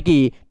వాటికి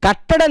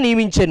కట్టడ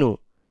నియమించెను,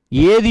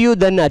 ఏదియూ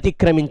దాన్ని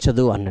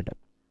అతిక్రమించదు అన్నాడు.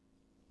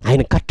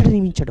 ఆయన కట్టడ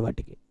నియమించాడు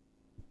వాటికి,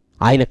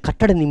 ఆయన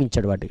కట్టడ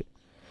నియమించాడు వాటికి.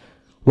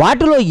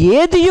 వాటిలో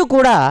ఏదియూ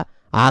కూడా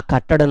ఆ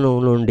కట్టడను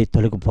నుండి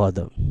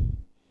తొలగిపోదు,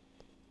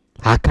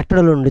 ఆ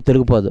కట్టడలో నుండి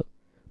తొలగిపోదు.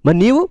 మరి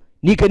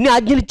నీకు ఎన్ని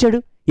ఆజ్ఞలు ఇచ్చాడు,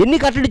 ఎన్ని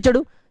కట్టడిచ్చాడు?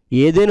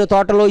 ఏదైనా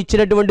తోటలో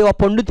ఇచ్చినటువంటి ఆ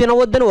పండు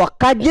తినవద్దని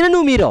ఒక్క ఆజ్ఞను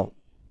నువ్వు మీరావు,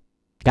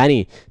 కానీ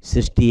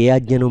సృష్టి ఏ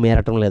ఆజ్ఞను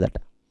మేరటం లేదట,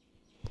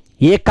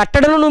 ఏ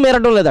కట్టడను నువ్వు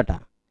మేరటం లేదట.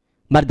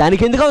 మరి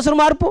దానికి ఎందుకు అవసరం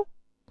మార్పు?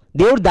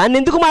 దేవుడు దాన్ని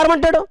ఎందుకు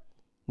మారమంటాడు?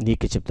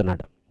 నీకే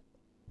చెప్తున్నాడు,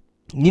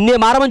 నిన్నే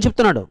మారమని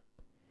చెప్తున్నాడు.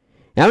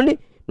 ఏమండి,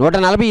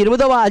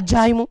 148వ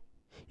అధ్యాయము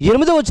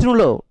 8వ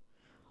వచనంలో,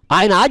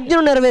 ఆయన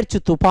ఆజ్ఞను నెరవేర్చు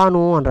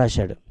తుఫాను అని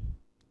రాశాడు.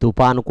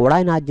 తుఫాను కూడా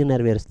ఆయన ఆజ్ఞను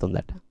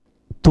నెరవేరుస్తుందట.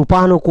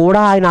 తుఫాను కూడా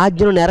ఆయన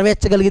ఆజ్ఞను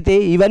నెరవేర్చగలిగితే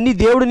ఇవన్నీ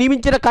దేవుడు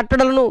నియమించిన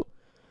కట్టడలను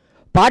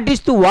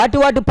పాటిస్తూ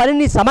వాటి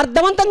పనిని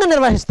సమర్థవంతంగా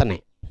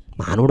నిర్వహిస్తున్నాయి.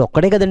 మానవుడు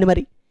ఒక్కడే కదండి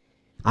మరి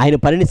ఆయన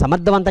పనిని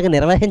సమర్థవంతంగా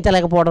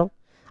నిర్వహించలేకపోవడం.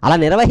 అలా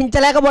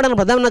నిర్వహించలేకపోవడానికి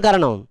ప్రధాన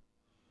కారణం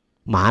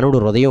మానవుడు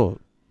హృదయం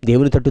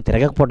దేవుని తట్టు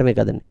తిరగకపోవటమే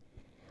కదండి,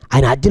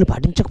 ఆయన ఆజ్ఞలు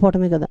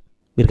పాటించకపోవటమే కదా.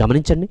 మీరు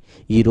గమనించండి,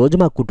 ఈరోజు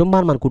మన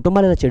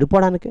కుటుంబాలు ఇలా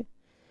చెడిపోవడానికి,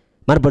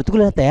 మన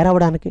బ్రతుకులు ఇలా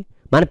తయారవడానికి,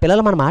 మన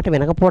పిల్లలు మన మాట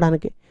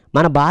వినకపోవడానికి,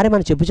 మన భార్య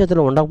మన చెప్పు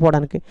చేతుల్లో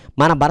ఉండకపోవడానికి,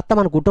 మన భర్త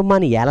మన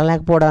కుటుంబాన్ని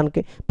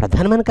ఏలలేకపోవడానికి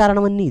ప్రధానమైన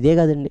కారణం అన్నీ ఇదే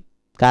కదండి.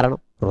 కారణం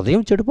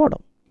హృదయం చెడిపోవడం,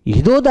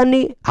 ఏదో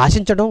దాన్ని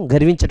ఆశించడం,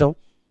 గర్వించడం,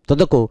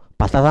 తుదకు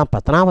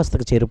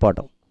పతనావస్థకు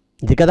చేరిపోవడం.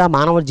 ఇది కదా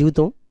మానవ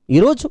జీవితం.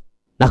 ఈరోజు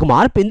నాకు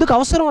మార్పు ఎందుకు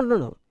అవసరం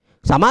అంటున్నాను.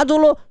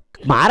 సమాజంలో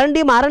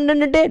మారండి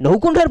అంటే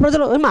నవ్వుకుంటారు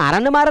ప్రజలు.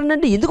 మారండి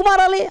అంటే ఎందుకు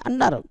మారాలి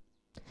అన్నారు.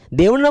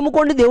 దేవుని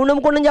నమ్ముకోండి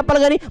అని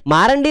చెప్పాలి, కానీ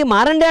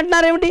మారండి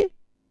అంటున్నారేమిటి?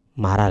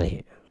 మారాలి.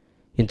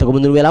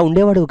 ఇంతకుముందు నువ్వు ఎలా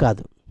ఉండేవాడివి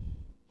కాదు.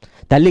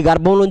 తల్లి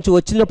గర్భంలోంచి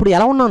వచ్చినప్పుడు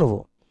ఎలా ఉన్నావు నువ్వు,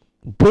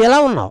 ఇప్పుడు ఎలా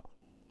ఉన్నావు?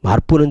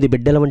 మార్పు నుండి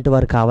బిడ్డల వంటి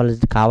వారు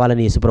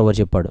కావాలని యేసుప్రభువు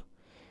చెప్పాడు.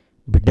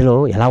 బిడ్డలో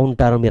ఎలా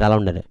ఉంటారో మీరు అలా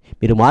ఉండాలి.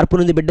 మీరు మార్పు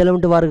నుండి బిడ్డల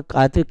వంటి వారు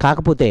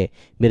కాకపోతే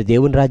మీరు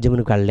దేవుని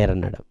రాజ్యమునికి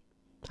వెళ్ళలేరన్నాడు.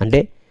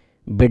 అంటే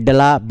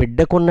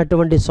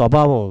బిడ్డకున్నటువంటి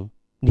స్వభావం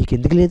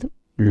నీకెందుకు లేదు?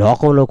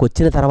 లోకంలోకి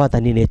వచ్చిన తర్వాత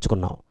అన్నీ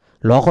నేర్చుకున్నావు,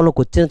 లోకంలోకి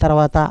వచ్చిన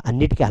తర్వాత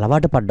అన్నిటికీ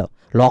అలవాటు పడ్డావు,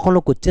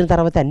 లోకంలోకి వచ్చిన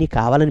తర్వాత అన్నీ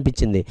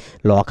కావాలనిపించింది,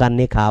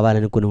 లోకాన్నే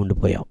కావాలనుకుని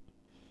ఉండిపోయావు.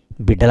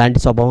 బిడ్డలాంటి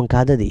స్వభావం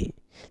కాదది,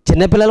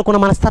 చిన్నపిల్లలకున్న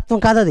మనస్తత్వం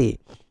కాదది.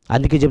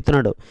 అందుకే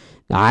చెప్తున్నాడు,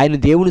 ఆయన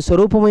దేవుని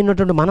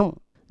స్వరూపమైనటువంటి మనం,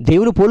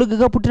 దేవుని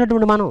పోలికగా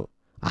పుట్టినటువంటి మనం,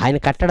 ఆయన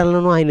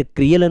కట్టడలను, ఆయన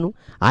క్రియలను,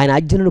 ఆయన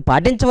ఆజ్ఞలను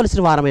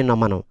పాటించవలసిన వారమైనా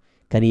మనం.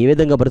 కానీ ఏ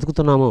విధంగా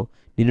బ్రతుకుతున్నామో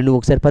నిన్ను నువ్వు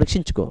ఒకసారి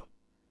పరీక్షించుకో.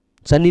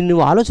 సరే, నిన్ను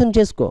నువ్వు ఆలోచన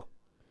చేసుకో.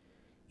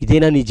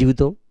 ఇదేనా నీ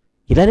జీవితం?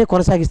 ఇలానే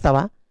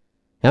కొనసాగిస్తావా?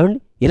 ఏమండి,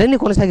 ఇలానే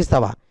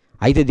కొనసాగిస్తావా?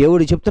 అయితే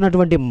దేవుడు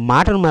చెప్తున్నటువంటి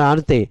మాటను మనం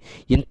ఆడితే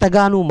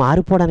ఇంతగా నువ్వు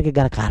మారిపోవడానికి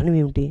గల కారణం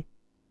ఏమిటి?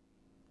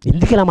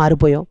 ఎందుకు ఇలా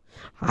మారిపోయావు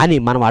అని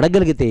మనం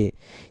అడగగలిగితే,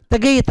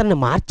 ఇంతగా ఇతన్ని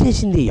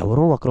మార్చేసింది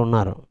ఎవరో ఒకరు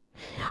ఉన్నారు.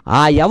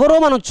 ఆ ఎవరో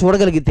మనం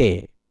చూడగలిగితే,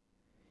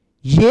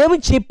 ఏమి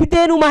చెప్పితే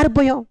నువ్వు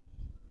మారిపోయావు,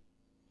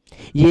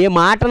 ఏ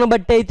మాటను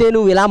బట్టి అయితే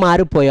నువ్వు ఇలా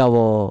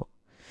మారిపోయావో,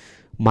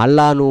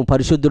 మళ్ళా నువ్వు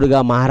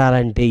పరిశుద్ధుడిగా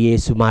మారాలంటే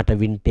యేసు మాట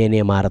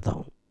వింటేనే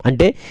మారతావు.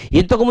 అంటే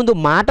ఇంతకుముందు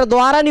మాట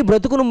ద్వారా నీ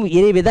బ్రతుకును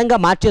ఏ విధంగా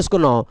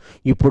మార్చేసుకున్నావు,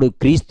 ఇప్పుడు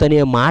క్రీస్తు అనే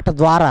మాట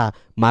ద్వారా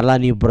మరలా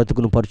నీ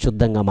బ్రతుకును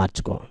పరిశుద్ధంగా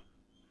మార్చుకో.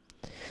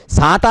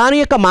 సాతాను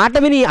యొక్క మాట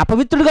విని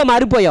అపవిత్రుడిగా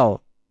మారిపోయావు,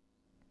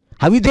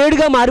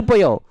 అవిధేయుడిగా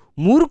మారిపోయావు,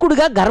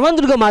 మూర్ఖుడిగా,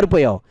 గర్వంతుడిగా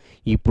మారిపోయావు.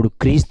 ఇప్పుడు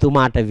క్రీస్తు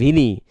మాట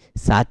విని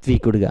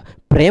సాత్వికుడిగా,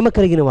 ప్రేమ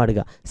కలిగిన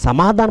వాడుగా,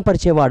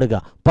 సమాధానపరిచేవాడుగా,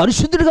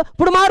 పరిశుద్ధుడిగా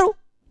ఇప్పుడు మారు.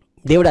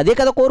 దేవుడు అదే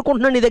కదా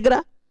కోరుకుంటున్నాడు నీ దగ్గర.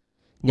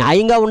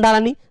 న్యాయంగా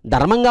ఉండాలని,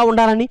 ధర్మంగా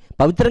ఉండాలని,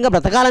 పవిత్రంగా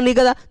బ్రతకాలని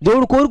కదా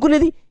దేవుడు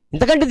కోరుకునేది.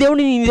 ఇంతకంటే దేవుడు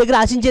నీ దగ్గర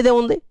ఆశించేదే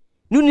ఉంది?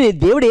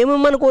 దేవుడు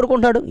ఏమేమని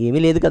కోరుకుంటాడు? ఏమీ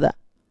లేదు కదా.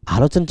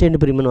 ఆలోచన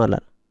చేయండి ప్రియమైన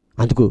వాళ్ళారా.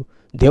 అందుకు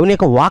దేవుని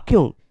యొక్క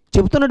వాక్యం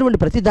చెబుతున్నటువంటి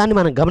ప్రతి దాన్ని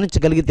మనం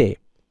గమనించగలిగితే,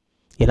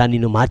 ఇలా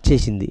నిన్ను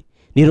మార్చేసింది,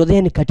 నీ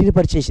హృదయాన్ని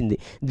కఠినపరిచేసింది,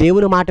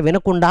 దేవుని మాట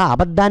వినకుండా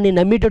అబద్ధాన్ని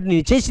నమ్మేటట్టు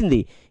నేను చేసింది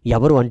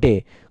ఎవరు అంటే,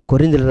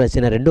 కొరింథీయులకు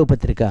రాసిన 2వ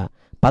పత్రిక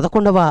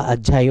 11వ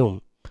అధ్యాయం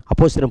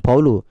అపోస్తలుడైన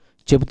పౌలు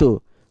చెబుతూ,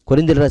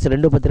 కొరింథీయులకు రాసిన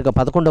 2వ పత్రిక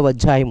 11వ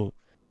అధ్యాయము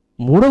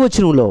 3వ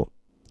వచనంలో,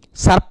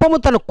 సర్పము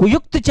తన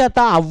కుయుక్తి చేత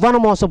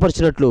అవ్వను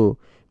మోసపరిచినట్లు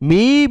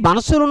మీ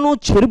మనసులను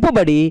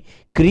చెరుపబడి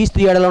క్రీస్తు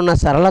ఎడల ఉన్న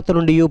సరళత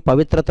నుండి,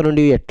 పవిత్రత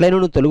నుండి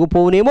ఎట్లైనను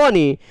తొలగిపోవునేమో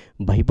అని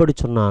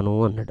భయపడుచున్నాను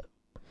అన్నాడు.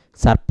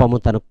 సర్పము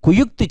తన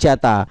కుయుక్తి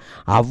చేత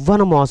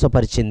అవ్వను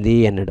మోసపరిచింది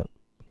అన్నాడు.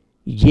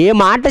 ఏ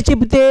మాట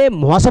చెబితే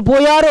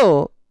మోసపోయారో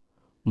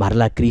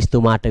మరలా క్రీస్తు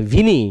మాట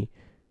విని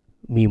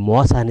మీ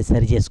మోసాన్ని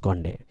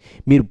సరిచేసుకోండి.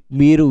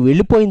 మీరు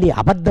వెళ్ళిపోయింది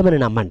అబద్ధమని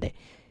నమ్మండి.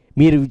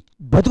 మీరు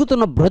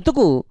బతుకుతున్న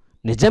బ్రతుకు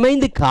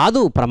నిజమైంది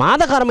కాదు,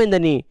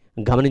 ప్రమాదకరమైందని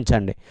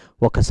గమనించండి.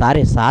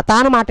 ఒకసారి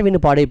సాతాను మాట విని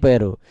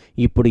పాడైపోయారు,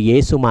 ఇప్పుడు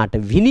యేసు మాట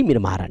విని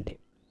మీరు మారండి.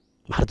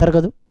 మారతారు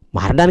కదా.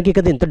 మారడానికి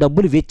కదా ఇంత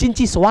డబ్బులు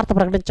వెచ్చించి సువార్త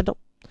ప్రకటించడం,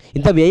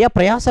 ఇంత వ్యయ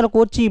ప్రయాసాలు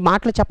కోర్చి ఈ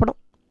మాటలు చెప్పడం.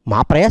 మా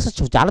ప్రయాస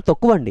చాలా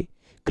తక్కువ అండి.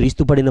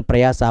 క్రీస్తు పడిన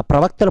ప్రయాస,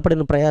 ప్రవక్తలు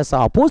పడిన ప్రయాస,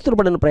 అపోస్తులు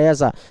పడిన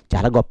ప్రయాస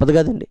చాలా గొప్పది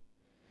కదండి.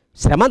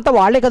 శ్రమంతా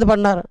వాళ్ళే కదా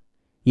పడినారు.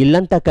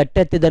 ఇల్లంతా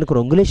కట్టెత్తి దానికి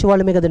రంగులేసే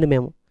వాళ్ళమే కదండి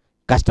మేము.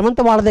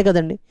 కష్టమంతా వాళ్ళదే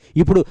కదండి.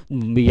 ఇప్పుడు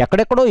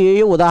ఎక్కడెక్కడో ఏ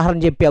ఉదాహరణ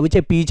చెప్పి, అవి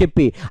చెప్పి, ఈ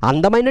చెప్పి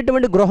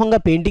అందమైనటువంటి గృహంగా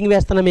పెయింటింగ్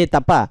వేస్తున్నామే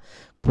తప్ప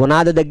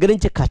పునాది దగ్గర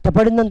నుంచి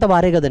కష్టపడిందంతా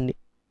వారే కదండి.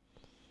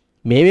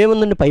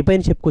 మేమేముందండి పై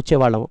పైన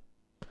చెప్పుకొచ్చేవాళ్ళము.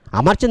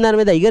 అమర్చిన దాని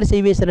మీద అయ్యగారు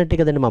చేయి వేసినట్టే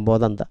కదండి మా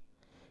బోధ అంతా.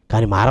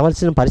 కానీ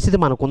మారవలసిన పరిస్థితి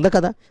మనకుంది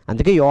కదా.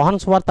 అందుకే యోహాను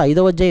సువార్త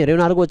 5వ అధ్యాయం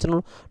 24వ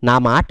వచనంలో, నా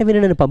మాట విని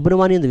నన్ను పంపిన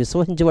వాని యందు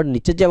విశ్వసించేవాడు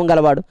నిత్యజీవం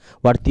గలవాడు,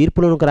 వాడు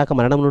తీర్పులోనికి రాక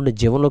మరణం నుండి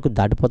జీవంలోకి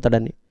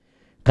దాటిపోతాడని.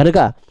 కనుక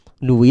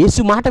నువ్వు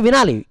యేసు మాట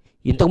వినాలి.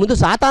 ఇంతకుముందు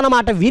సాతాను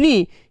మాట విని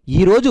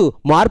ఈరోజు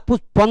మార్పు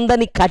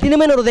పొందని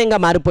కఠినమైన హృదయంగా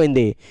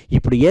మారిపోయింది.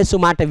 ఇప్పుడు యేసు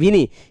మాట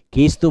విని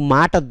క్రీస్తు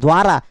మాట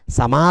ద్వారా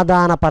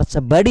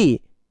సమాధానపరచబడి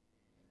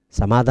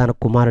సమాధాన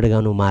కుమారుడిగా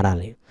నువ్వు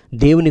మారాలి.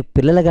 దేవుని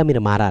పిల్లలుగా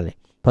మీరు మారాలి.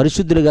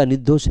 పరిశుద్ధులుగా,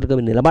 నిర్దోషులుగా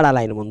మీరు నిలబడాలి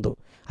ఆయన ముందు.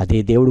 అదే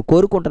దేవుడు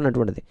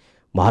కోరుకుంటున్నటువంటిది.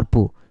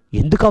 మార్పు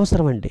ఎందుకు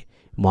అవసరం అంటే,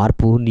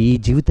 మార్పు నీ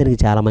జీవితానికి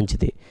చాలా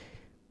మంచిది.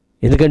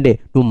 ఎందుకంటే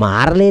నువ్వు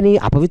మారలేని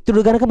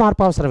అపవిత్రుడు కనుక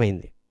మార్పు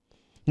అవసరమైంది.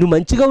 నువ్వు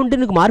మంచిగా ఉంటే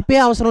నీకు మార్పే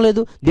అవసరం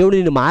లేదు. దేవుడు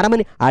నిన్ను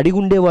మారమని అడిగి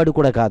ఉండేవాడు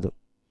కూడా కాదు.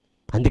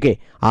 అందుకే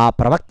ఆ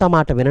ప్రవక్త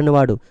మాట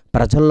విననివాడు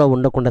ప్రజల్లో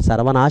ఉండకుండా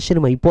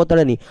సర్వనాశనం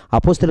అయిపోతాడని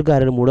అపోస్తలుల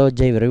కార్యాలు 3వ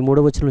అధ్యాయం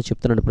 23వ వచనంలో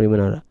చెప్తున్నాడు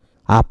ప్రియమైన.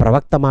 ఆ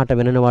ప్రవక్త మాట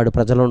విననివాడు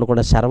ప్రజల్లో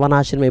ఉండకుండా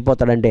సర్వనాశనం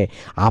అయిపోతాడంటే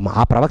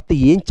ఆ ప్రవక్త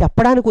ఏం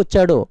చెప్పడానికి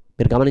వచ్చాడో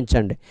మీరు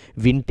గమనించండి.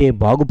 వింటే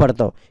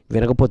బాగుపడతావు,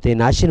 వినకపోతే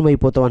నాశనం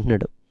అయిపోతావు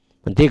అంటున్నాడు.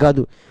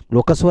 అంతేకాదు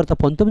లోకస్వార్త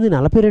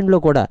 19:42లో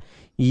కూడా,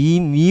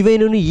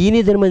 నీవైనను ఈయన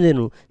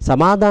దినమందేను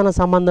సమాధాన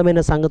సంబంధమైన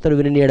సంగతులు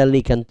విని ఎడల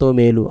నీకెంతో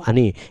మేలు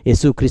అని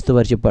యేసుక్రీస్తు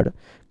వారు చెప్పాడు.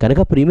 కనుక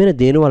ప్రియమైన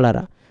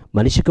దేనివల్లారా,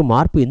 మనిషికి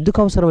మార్పు ఎందుకు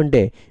అవసరం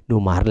అంటే,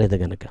 నువ్వు మారలేదు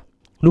గనక,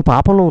 నువ్వు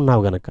పాపంలో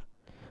ఉన్నావు గనక,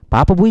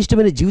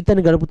 పాపభూయిష్టమైన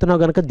జీవితాన్ని గడుపుతున్నావు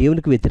గనక,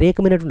 దేవునికి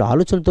వ్యతిరేకమైనటువంటి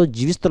ఆలోచనలతో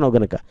జీవిస్తున్నావు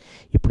గనక,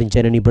 ఇప్పుడు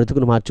నుంచైనా నీ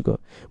బ్రతుకును మార్చుకో.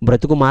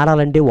 బ్రతుకు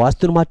మారాలంటే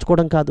వాస్తుని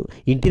మార్చుకోవడం కాదు,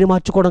 ఇంటిని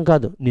మార్చుకోవడం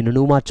కాదు, నిన్ను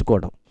నువ్వు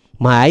మార్చుకోవడం.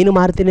 మా ఆయన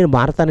మారితే నేను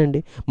మారతానండి,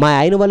 మా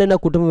ఆయన వల్లే నా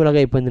కుటుంబం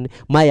ఇలాగైపోయిందండి,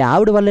 మా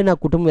ఆవిడ వల్లే నా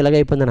కుటుంబం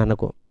ఇలాగైపోయిందని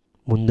అనుకో.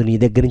 ముందు నీ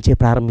దగ్గర నుంచే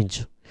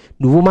ప్రారంభించు.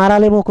 నువ్వు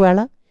మారాలేమో,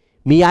 ఒకవేళ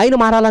మీ ఆయన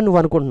మారాలని నువ్వు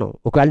అనుకుంటున్నావు,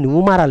 ఒకవేళ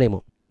నువ్వు మారాలేమో.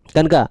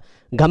 కనుక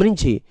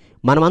గమనించి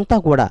మనమంతా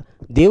కూడా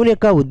దేవుని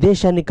యొక్క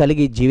ఉద్దేశాన్ని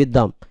కలిగి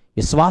జీవిద్దాం,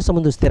 విశ్వాసం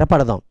ముందు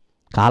స్థిరపడదాం.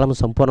 కాలం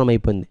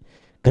సంపూర్ణమైపోయింది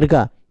కనుక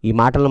ఈ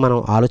మాటలను మనం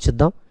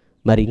ఆలోచిద్దాం.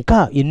 మరి ఇంకా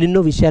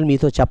ఎన్నెన్నో విషయాలు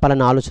మీతో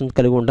చెప్పాలని ఆలోచన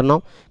కలిగి ఉంటున్నాం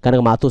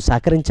కనుక మాతో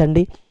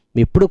సహకరించండి.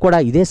 ఎప్పుడు కూడా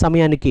ఇదే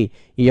సమయానికి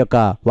ఈ యొక్క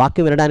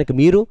వాక్యం వినడానికి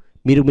మీరు,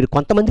 మీరు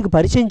కొంతమందికి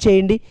పరిచయం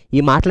చేయండి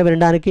ఈ మాటలు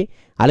వినడానికి.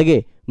 అలాగే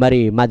మరి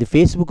మాది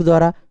ఫేస్బుక్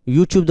ద్వారా,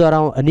 యూట్యూబ్ ద్వారా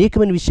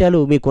అనేకమైన విషయాలు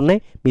మీకున్నాయి.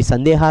 మీ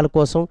సందేహాల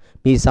కోసం,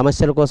 మీ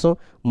సమస్యల కోసం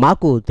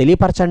మాకు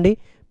తెలియపరచండి.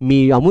 మీ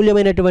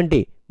అమూల్యమైనటువంటి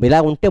ఇలా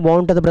ఉంటే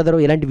బాగుంటుంది బ్రదరు,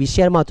 ఇలాంటి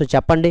విషయాలు మాతో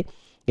చెప్పండి,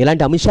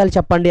 ఇలాంటి అంశాలు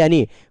చెప్పండి అని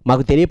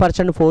మాకు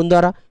తెలియపరచండి ఫోన్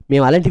ద్వారా.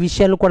 మేము అలాంటి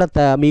విషయాలను కూడా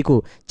మీకు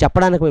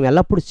చెప్పడానికి మేము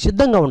ఎల్లప్పుడూ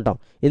సిద్ధంగా ఉంటాం.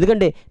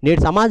 ఎందుకంటే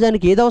నేటి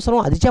సమాజానికి ఏది అవసరం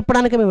అది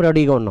చెప్పడానికి మేము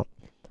రెడీగా ఉన్నాం.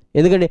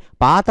 ఎందుకంటే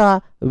పాత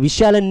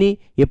విషయాలన్నీ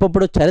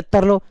ఎప్పుడో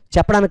చరిత్రలో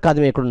చెప్పడానికి కాదు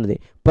మేము ఇక్కడ ఉన్నది.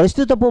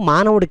 ప్రస్తుతపు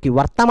మానవుడికి,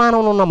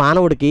 వర్తమానంలో ఉన్న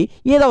మానవుడికి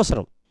ఏది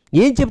అవసరం,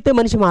 ఏం చెప్తే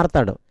మనిషి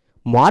మారతాడు,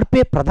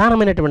 మార్పే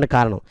ప్రధానమైనటువంటి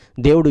కారణం.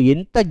 దేవుడు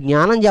ఎంత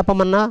జ్ఞానం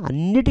చెప్పమన్నా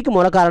అన్నిటికీ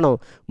మూల కారణం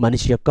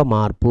మనిషి యొక్క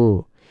మార్పు.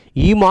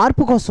 ఈ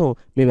మార్పు కోసం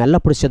మేము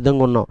ఎల్లప్పుడూ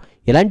సిద్ధంగా ఉన్నాం.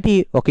 ఇలాంటి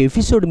ఒక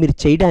ఎపిసోడ్ మీరు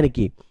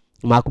చేయడానికి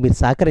మాకు మీరు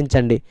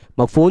సహకరించండి,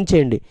 మాకు ఫోన్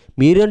చేయండి.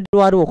 మీరంటి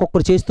వారు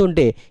ఒక్కొక్కరు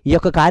చేస్తుంటే ఈ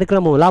యొక్క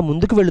కార్యక్రమం ఇలా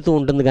ముందుకు వెళుతూ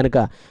ఉంటుంది కనుక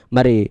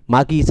మరి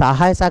మాకు ఈ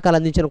సహాయ సహకారాలు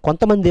అందించిన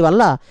కొంతమంది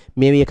వల్ల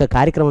మేము ఈ యొక్క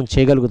కార్యక్రమం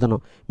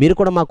చేయగలుగుతున్నాం. మీరు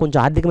కూడా మాకు కొంచెం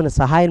ఆర్థికమైన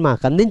సహాయం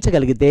మాకు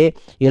అందించగలిగితే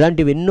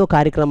ఇలాంటివి ఎన్నో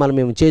కార్యక్రమాలు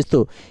మేము చేస్తూ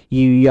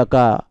ఈ యొక్క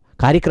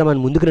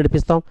కార్యక్రమాన్ని ముందుకు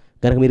నడిపిస్తాం.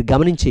 కనుక మీరు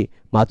గమనించి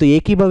మాతో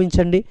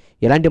ఏకీభవించండి.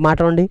 ఎలాంటి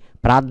మాట్లాడండి,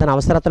 ప్రార్థన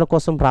అవసరతల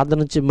కోసం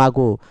ప్రార్థన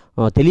మాకు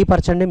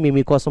తెలియపరచండి. మేము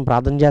మీకోసం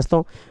ప్రార్థన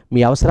చేస్తాం,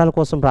 మీ అవసరాల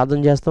కోసం ప్రార్థన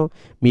చేస్తాం,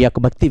 మీ యొక్క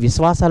భక్తి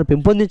విశ్వాసాలు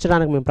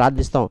పెంపొందించడానికి మేము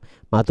ప్రార్థిస్తాం.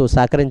 మాతో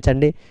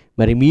సహకరించండి.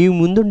 మరి మీ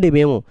ముందుండి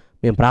మేము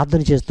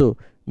ప్రార్థన చేస్తూ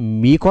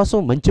మీకోసం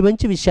మంచి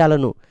మంచి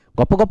విషయాలను,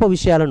 గొప్ప గొప్ప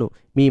విషయాలను,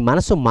 మీ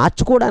మనసు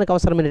మార్చుకోవడానికి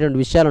అవసరమైనటువంటి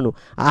విషయాలను,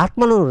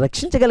 ఆత్మను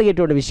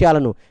రక్షించగలిగేటువంటి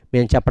విషయాలను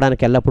మేము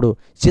చెప్పడానికి ఎల్లప్పుడూ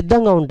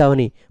సిద్ధంగా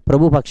ఉంటామని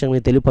ప్రభు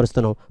పక్షంగా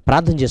తెలియపరుస్తున్నాం.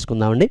 ప్రార్థన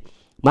చేసుకుందామండి.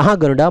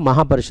 మహాగరుడ,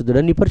 మహాపరిశుద్ధుడ,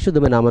 నీ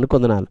పరిశుద్ధమైన నామమున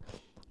వందనాలు.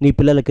 నీ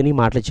పిల్లలకి నీ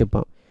మాటలు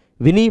చెప్పాం,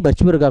 విని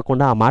మర్చిపోరు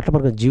కాకుండా ఆ మాటల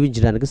ప్రకారం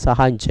జీవించడానికి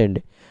సహాయం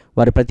చేయండి.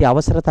 వారి ప్రతి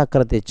అవసరత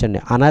అక్కర తెచ్చండి.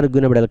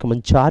 అనారోగ్యమైన బిడ్డలకు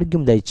మంచి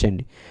ఆరోగ్యం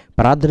దయచేయండి.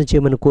 ప్రార్థన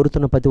చేయమని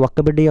కోరుతున్న ప్రతి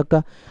ఒక్క బిడ్డ యొక్క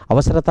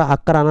అవసరత,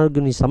 అక్కర,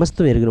 అనారోగ్యం నీ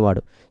సమస్తం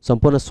ఎరిగినవాడు.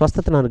 సంపూర్ణ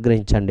స్వస్థతను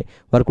అనుగ్రహించండి.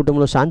 వారి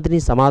కుటుంబంలో శాంతిని,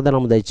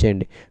 సమాధానం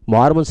దయచేయండి.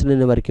 మారు మనసు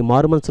లేని వారికి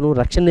మారు మనసును,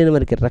 రక్షణ లేని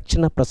వారికి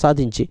రక్షణ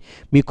ప్రసాదించి,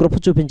 మీ కృప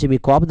చూపించి, మీ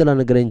కోపదలు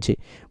అనుగ్రహించి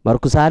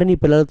మరొకసారి నీ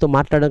పిల్లలతో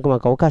మాట్లాడడానికి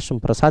మాకు అవకాశం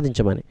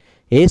ప్రసాదించమని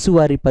యేసు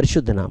వారి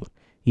పరిశుద్ధ నామం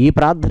ఈ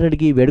ప్రార్థన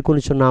అడిగి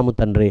వేడుకొనిచున్నాము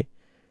తండ్రి.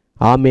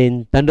 ఆమేన్.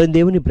 తండ్రి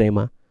దేవుని ప్రేమ,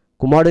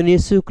 కుమారుడు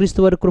యేసు క్రీస్తు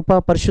వారి కృప,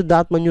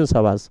 పరిశుద్ధాత్మన్యం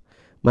సవాస్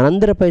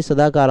మనందరిపై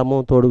సదాకాలము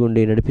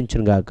తోడుగుండి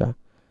నడిపించును గాక.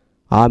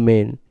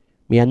 ఆమేన్.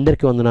 మీ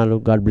అందరికీ వందనాలు.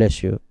 God bless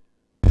you.